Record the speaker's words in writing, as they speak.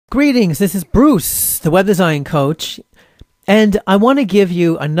Greetings, this is Bruce, the web design coach, and I want to give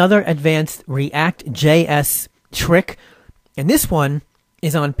you another advanced ReactJS trick, and this one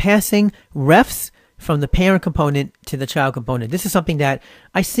is on passing refs from the parent component to the child component. This is something that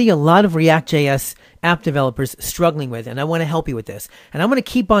I see a lot of ReactJS app developers struggling with, and I want to help you with this. And I'm going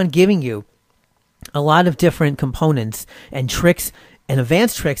to keep on giving you a lot of different components and tricks and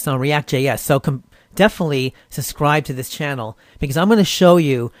advanced tricks on ReactJS. So definitely subscribe to this channel because I'm going to show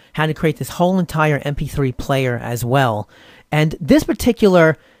you how to create this whole entire MP3 player as well. And this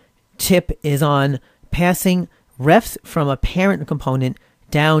particular tip is on passing refs from a parent component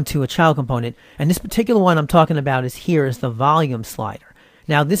down to a child component. And this particular one I'm talking about is the volume slider.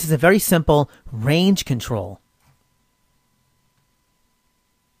 Now, this is a very simple range control.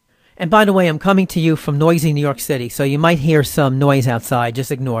 And by the way, I'm coming to you from noisy New York City, so you might hear some noise outside.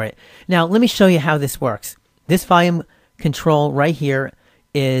 Just ignore it. Now, let me show you how this works. This volume control right here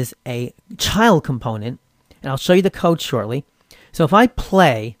is a child component, and I'll show you the code shortly. So if I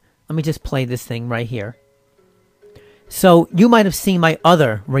play, let me just play this thing right here. So you might have seen my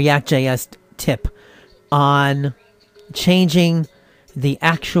other ReactJS tip on changing the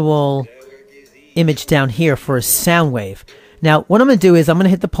actual image down here for a sound wave. Now, what I'm going to do is I'm going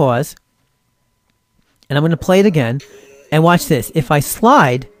to hit the pause, and I'm going to play it again, and watch this. If I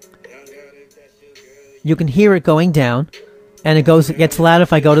slide, you can hear it going down, and it gets louder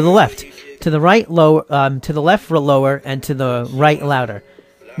if I go to the left. To the right, lower, to the left, lower, and to the right, louder.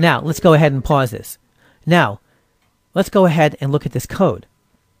 Now, let's go ahead and pause this. Now, let's go ahead and look at this code.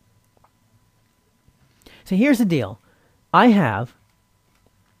 So here's the deal. I have,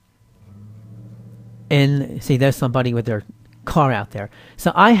 and see, there's somebody with their car out there.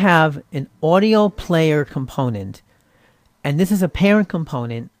 So I have an audio player component, and this is a parent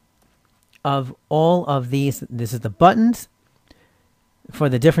component of all of these. This is the buttons for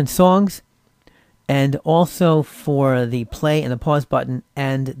the different songs, and also for the play and the pause button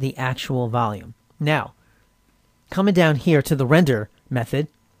and the actual volume. Now, coming down here to the render method,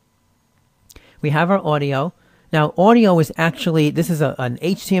 we have our audio. Now, audio is actually, this is an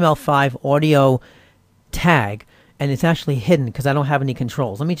HTML5 audio tag, and it's actually hidden because I don't have any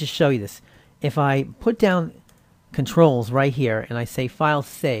controls. Let me just show you this. If I put down controls right here and I say file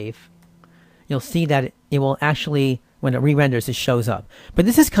save, you'll see that it will actually, when it re-renders, it shows up. But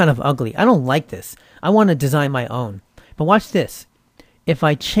this is kind of ugly. I don't like this. I want to design my own. But watch this. If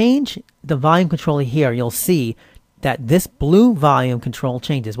I change the volume controller here, you'll see that this blue volume control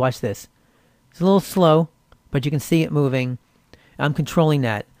changes. Watch this. It's a little slow, but you can see it moving. I'm controlling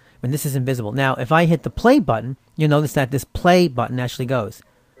that when this is invisible. Now, if I hit the play button, you'll notice that this play button actually goes.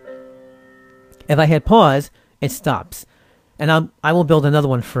 If I hit pause, it stops. And I will build another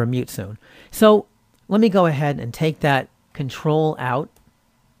one for a mute soon. So let me go ahead and take that control out.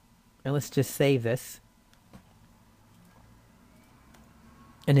 And let's just save this.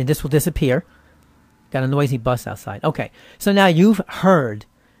 And then this will disappear. Got a noisy bus outside. Okay, so now you've heard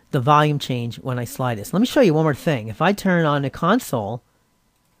the volume change when I slide this. Let me show you one more thing. If I turn on the console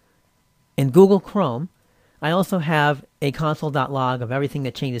in Google Chrome, I also have a console.log of everything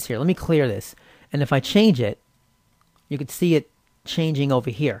that changes here. Let me clear this. And if I change it, you can see it changing over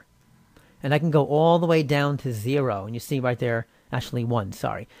here. And I can go all the way down to 0. And you see right there, actually 1,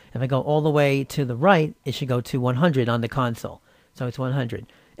 sorry. If I go all the way to the right, it should go to 100 on the console. So it's 100.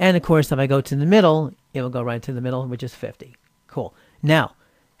 And of course, if I go to the middle, it will go right to the middle, which is 50. Cool. Now,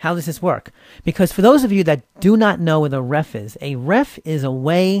 how does this work? Because for those of you that do not know what a ref is a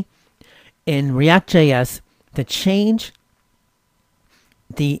way in ReactJS to change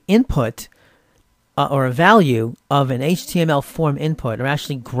the input or a value of an HTML form input, or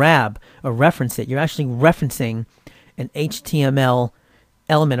actually grab or reference it. You're actually referencing an HTML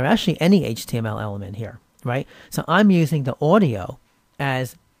element, or actually any HTML element here, right? So I'm using the audio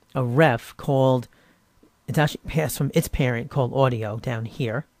as a ref called, it's actually passed from its parent called audio down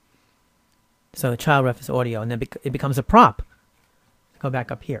here. So the child ref is audio, and then it becomes a prop. Go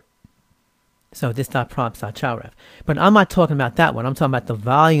back up here. So this.props.childref. But I'm not talking about that one. I'm talking about the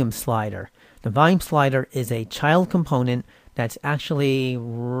volume slider. The volume slider is a child component that's actually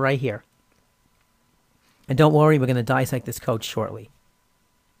right here. And don't worry, we're going to dissect this code shortly.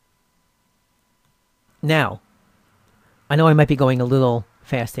 Now, I know I might be going a little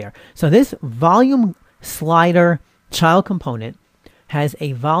fast here. So this volume slider child component has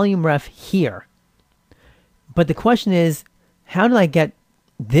a volume ref here. But the question is, how did I get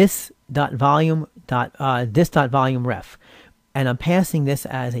this.volume ref? And I'm passing this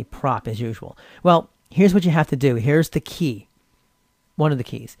as a prop as usual. Well, here's what you have to do. Here's the key. One of the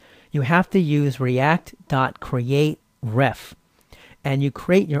keys. You have to use React.createRef. and you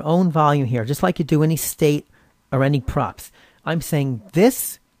create your own volume here, just like you do any state or any props. I'm saying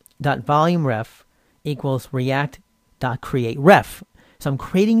this.VolumeRef equals React.createRef. So I'm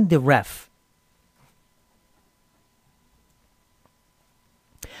creating the ref.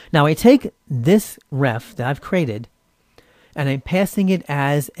 Now I take this ref that I've created and I'm passing it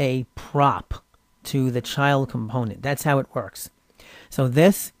as a prop to the child component. That's how it works. So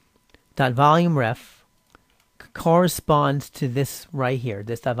this.VolumeRef corresponds to this right here.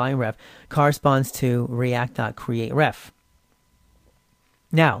 This.VolumeRef corresponds to React.createRef.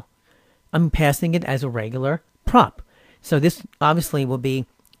 Now, I'm passing it as a regular prop. So this obviously will be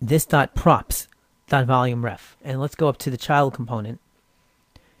this.props.VolumeRef. And let's go up to the child component.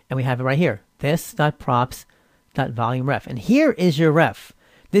 And we have it right here. This.props.VolumeRef. And here is your ref.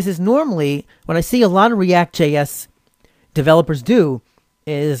 This is normally what I see a lot of React.js developers do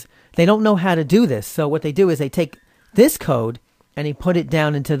is they don't know how to do this. So what they do is they take this code and they put it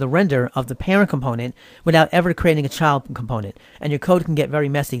down into the render of the parent component without ever creating a child component. And your code can get very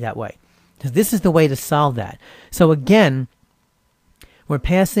messy that way. So this is the way to solve that. So again, we're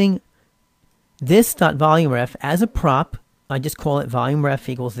passing this.VolumeRef as a prop. I just call it VolumeRef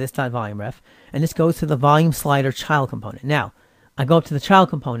equals this.VolumeRef. And this goes to the volume slider child component. Now, I go up to the child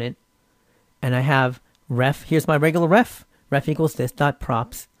component and I have ref. Here's my regular ref. Ref equals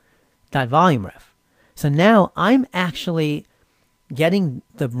this.props.VolumeRef. So now I'm actually getting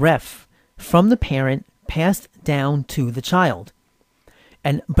the ref from the parent passed down to the child.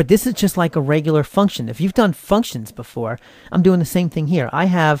 But this is just like a regular function. If you've done functions before, I'm doing the same thing here. I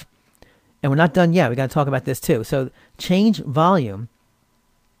have, and we're not done yet. We got to talk about this too. So change volume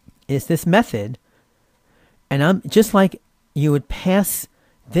is this method, and I'm just like you would pass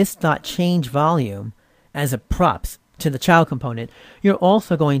this.changeVolume as a props to the child component. You're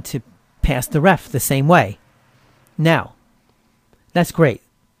also going to pass the ref the same way. Now, that's great.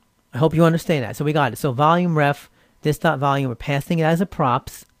 I hope you understand that. So we got it. So volume ref, this.volume, we're passing it as a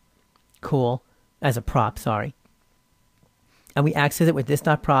props. Cool. As a prop, sorry. And we access it with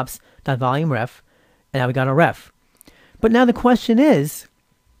this.props.VolumeRef. And now we got a ref. But now the question is,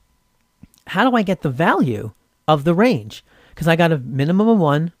 how do I get the value of the range? Because I got a minimum of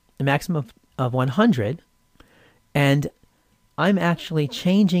 1, a maximum of 100. And I'm actually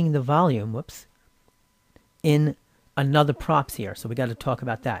changing the volume, whoops, in another props here. So we got to talk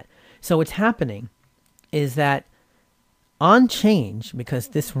about that. So what's happening is that on change, because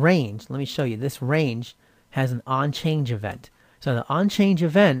this range, let me show you, this range has an on change event. So the on change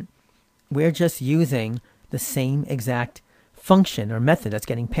event, we're just using the same exact function or method that's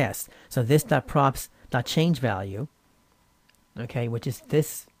getting passed. So this.props.changeValue, okay, which is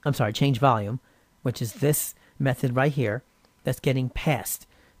this, I'm sorry, change volume, which is this method right here that's getting passed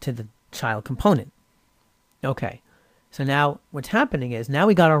to the child component. Okay, so now what's happening is now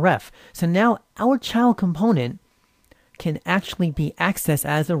we got our ref. So now our child component can actually be accessed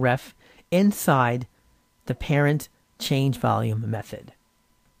as a ref inside the parent change volume method.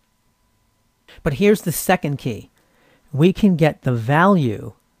 But here's the second key. We can get the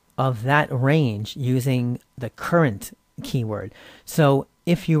value of that range using the current keyword. So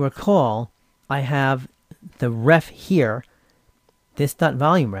if you recall, I have the ref here,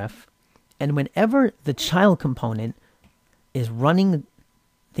 this.VolumeRef, and whenever the child component is running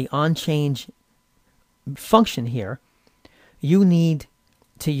the onChange function here, you need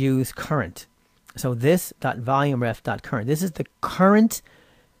to use current. So this.VolumeRef.current. This is the current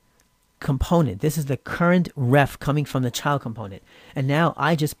component. This is the current ref coming from the child component. And now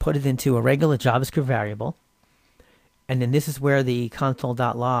I just put it into a regular JavaScript variable. And then this is where the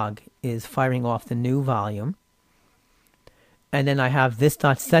console.log is firing off the new volume. And then I have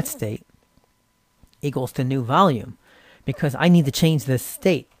this.setState equals to new volume because I need to change this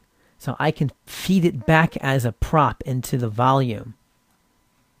state. So I can feed it back as a prop into the volume.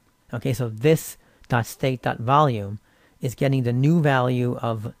 Okay, so this.state.volume is getting the new value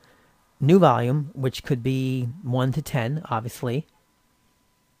of new volume, which could be 1 to 10, obviously.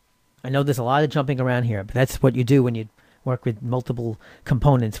 I know there's a lot of jumping around here, but that's what you do when you work with multiple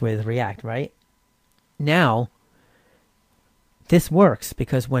components with React, right? Now, this works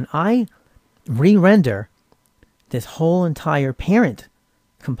because when I re-render this whole entire parent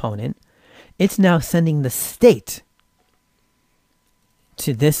component, it's now sending the state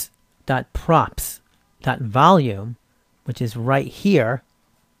to this.props.volume, which is right here.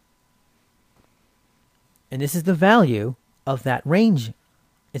 And this is the value of that range.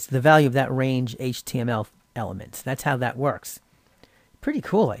 It's the value of that range HTML elements. That's how that works. Pretty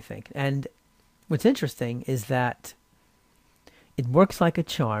cool, I think. And what's interesting is that it works like a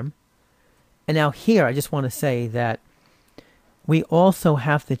charm. And now here, I just want to say that we also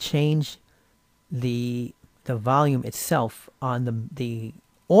have to change the volume itself on the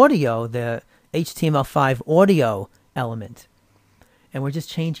audio, the HTML5 audio element. And we're just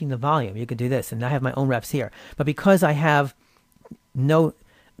changing the volume. You could do this, and I have my own refs here. But because I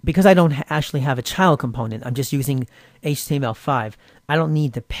don't actually have a child component, I'm just using HTML5. I don't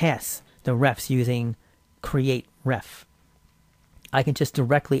need to pass the refs using createRef. I can just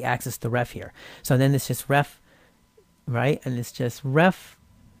directly access the ref here. So then it's just ref, right? And it's just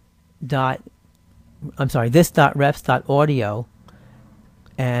this.refs.audio,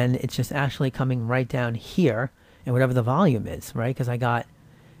 and it's just actually coming right down here, and whatever the volume is, right? Because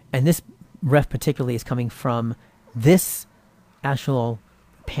and this ref particularly is coming from this actual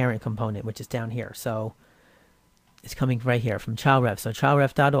parent component, which is down here. So it's coming right here from child ref. So child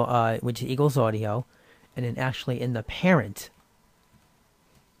ref which equals audio, and then actually in the parent,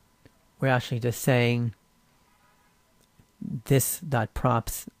 we're actually just saying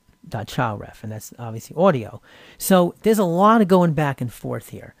this.props.childref, and that's obviously audio. So there's a lot of going back and forth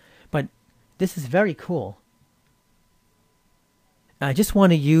here, but this is very cool. I just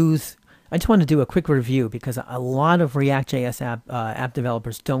want to do a quick review because a lot of React.js app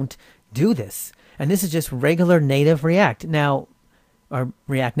developers don't do this, and this is just regular native React now, or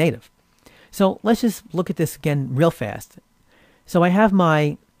React Native. So let's just look at this again real fast. So I have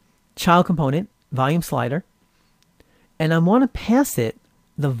my child component volume slider, and I want to pass it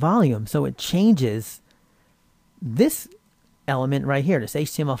the volume so it changes this element right here, this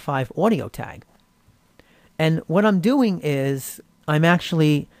HTML5 audio tag. And what I'm doing is I'm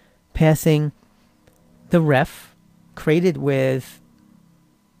actually passing the ref created with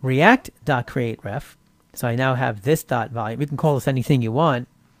React.createRef. So I now have this dot volume. You can call this anything you want,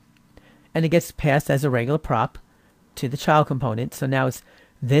 and it gets passed as a regular prop to the child component. So now it's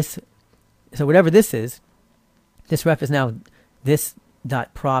this. So whatever this is, this ref is now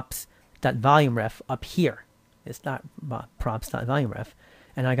this.props.volumeRef up here. This.props.volumeRef.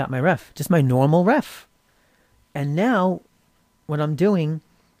 And I got my ref, just my normal ref. And now what I'm doing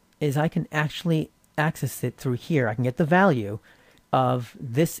is I can actually access it through here. I can get the value of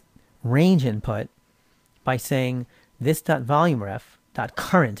this range input by saying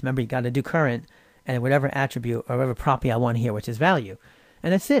this.volumeRef.current. Remember, you got to do current and whatever attribute or whatever property I want here, which is value.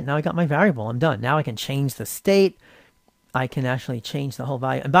 And that's it. Now I got my variable. I'm done. Now I can change the state. I can actually change the whole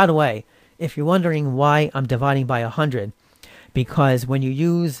value. And by the way, if you're wondering why I'm dividing by 100, because when you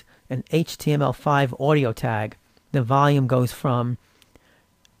use an HTML5 audio tag, the volume goes from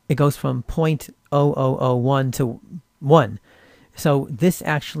 0.0001 to 1. So this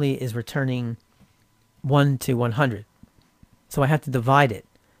actually is returning 1 to 100. So I have to divide it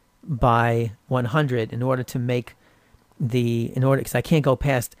by 100 in order to make because I can't go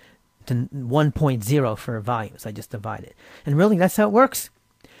past to 1.0 for volumes. I just divide it. And really, that's how it works.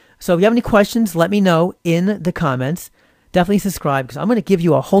 So if you have any questions, let me know in the comments. Definitely subscribe, because I'm going to give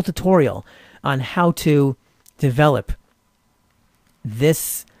you a whole tutorial on how to develop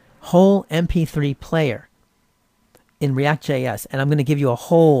this whole MP3 player in React.js. And I'm going to give you a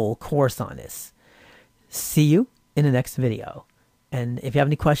whole course on this. See you in the next video. And if you have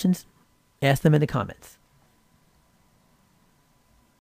any questions, ask them in the comments.